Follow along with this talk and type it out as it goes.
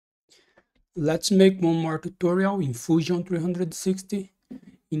Let's make one more tutorial in Fusion 360.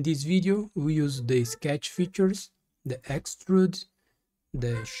 In this video, we use the sketch features, the extrude,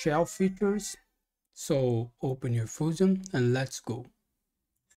 the shell features. So open your Fusion and let's go.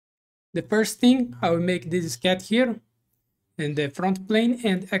 The first thing, I will make this sketch here in the front plane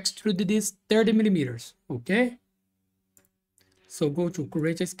and extrude this 30 millimeters. Okay. So go to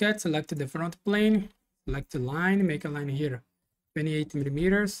create a sketch, select the front plane, select the line, make a line here 28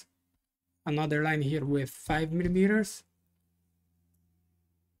 millimeters. Another line here with 5 millimeters.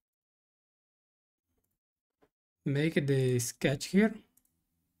 Make the sketch here.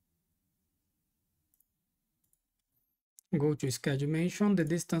 Go to sketch dimension. The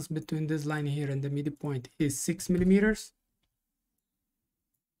distance between this line here and the midpoint is 6 millimeters.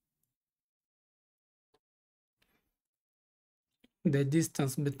 The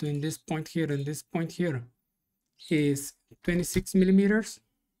distance between this point here and this point here is 26 millimeters.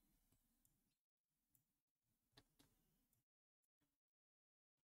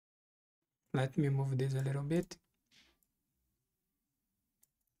 Let me move this a little bit.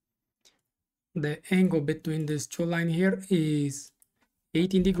 The angle between these two lines here is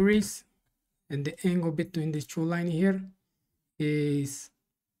 18 degrees, and the angle between these two lines here is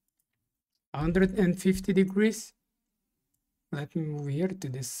 150 degrees. Let me move here to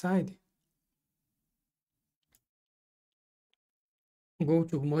this side. Go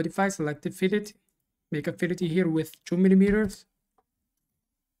to modify, select the fillet, make a fillet here with 2 millimeters.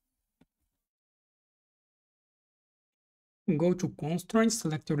 Go to constraints,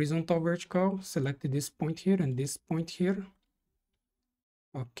 select horizontal, vertical, select this point here and this point here.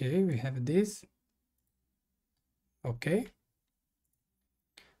 Okay, we have this. Okay.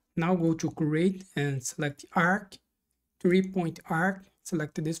 Now go to create and select arc, 3-point arc,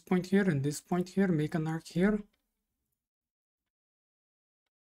 select this point here and this point here, make an arc here.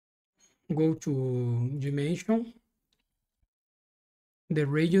 Go to dimension. The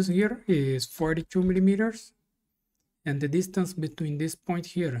radius here is 42 millimeters. And the distance between this point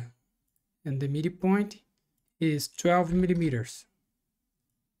here and the midpoint is 12 millimeters.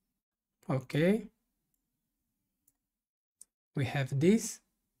 Okay. We have this.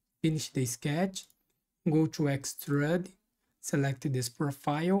 Finish the sketch. Go to Extrude. Select this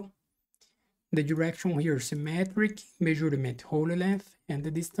profile. The direction here symmetric. Measurement whole length. And the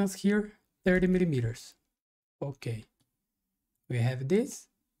distance here 30 millimeters. Okay. We have this.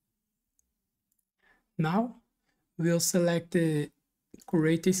 Now we'll select the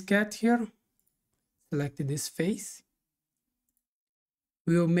create a sketch here, select this face.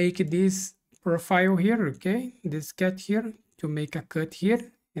 We'll make this profile here, okay, this sketch here, to make a cut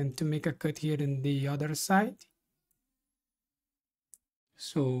here and to make a cut here in the other side.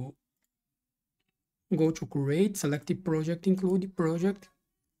 So go to create, select the project, include the project,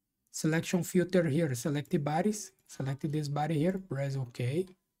 selection filter here, select the bodies, select this body here, press OK.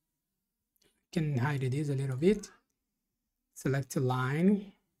 Can hide this a little bit. Select a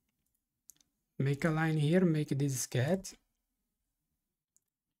line, make a line here, make this sketch.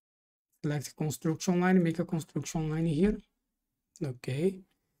 Select construction line, make a construction line here. Okay.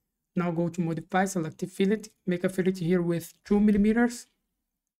 Now go to modify, select the fillet, make a fillet here with 2 millimeters.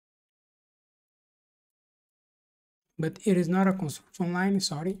 But it is not a construction line,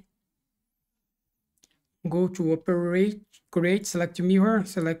 sorry. Go to operate, create, select mirror,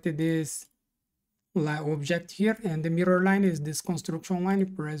 select this object here, and the mirror line is this construction line,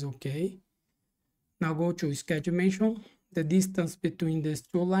 press OK. Now go to sketch dimension. The distance between these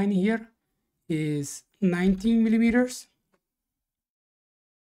two lines here is 19 millimeters.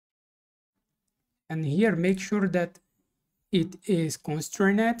 And here make sure that it is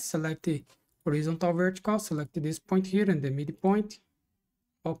constrained. Select the horizontal, vertical, select this point here and the midpoint.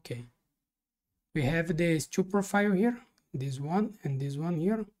 Okay. We have these two profile here, this one and this one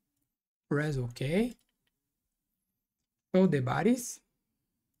here. Press OK. Show the bodies.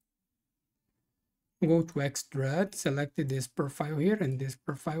 Go to Extrude, select this profile here and this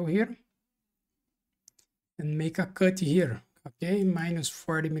profile here. And make a cut here, okay, minus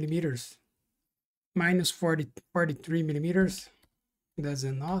 40 millimeters. Minus 43 millimeters. That's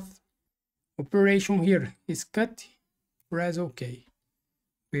enough. Operation here is cut. Press OK.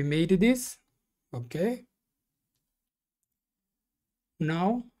 We made this, okay.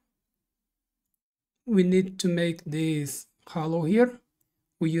 Now we need to make this hollow here.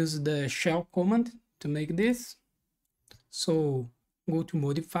 We use the shell command to make this. So go to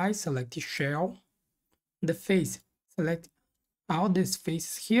modify, select shell, the face, select all these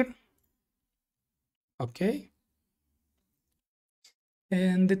faces here. Okay.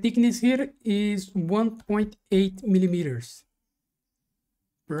 And the thickness here is 1.8 millimeters.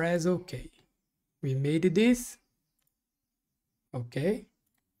 Press OK. We made this. Okay.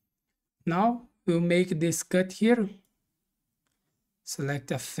 Now we'll make this cut here.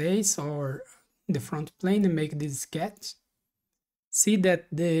 Select a face or the front plane and make this sketch. See that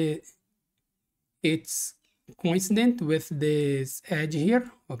it's coincident with this edge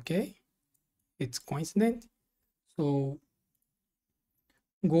here. Okay. It's coincident. So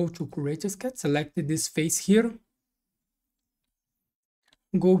go to create a sketch, select this face here.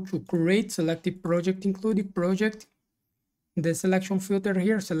 Go to create, select the project, include the project. The selection filter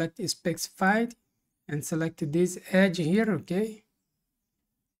here, select specified and select this edge here, okay?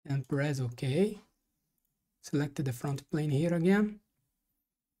 And press OK. Select the front plane here again.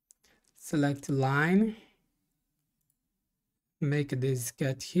 Select line. Make this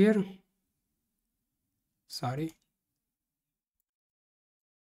sketch here. Sorry.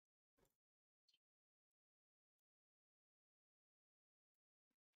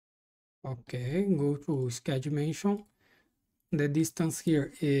 Okay, go to sketch dimension. The distance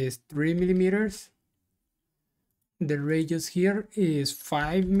here is 3 millimeters. The radius here is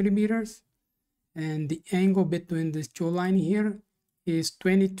 5 millimeters. And the angle between these two lines here is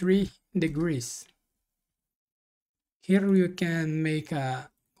 23 degrees. Here you can make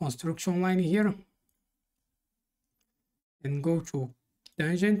a construction line here. And go to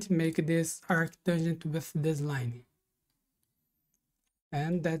tangent, make this arc tangent with this line.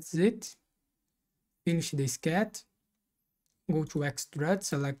 And that's it. Finish the sketch. Go to Extrude,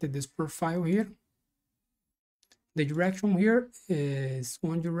 select this profile here. The direction here is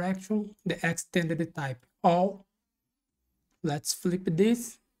one direction. The extended type all. Let's flip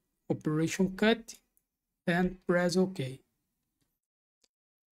this. Operation cut and press OK.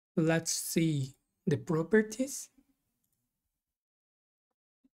 Let's see the properties.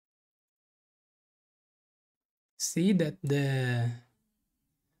 See that the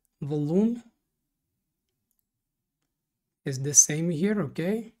volume is the same here,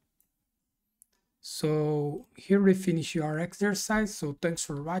 okay? So here we finish our exercise. So thanks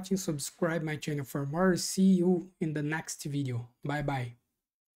for watching. Subscribe my channel for more. See you in the next video. Bye bye.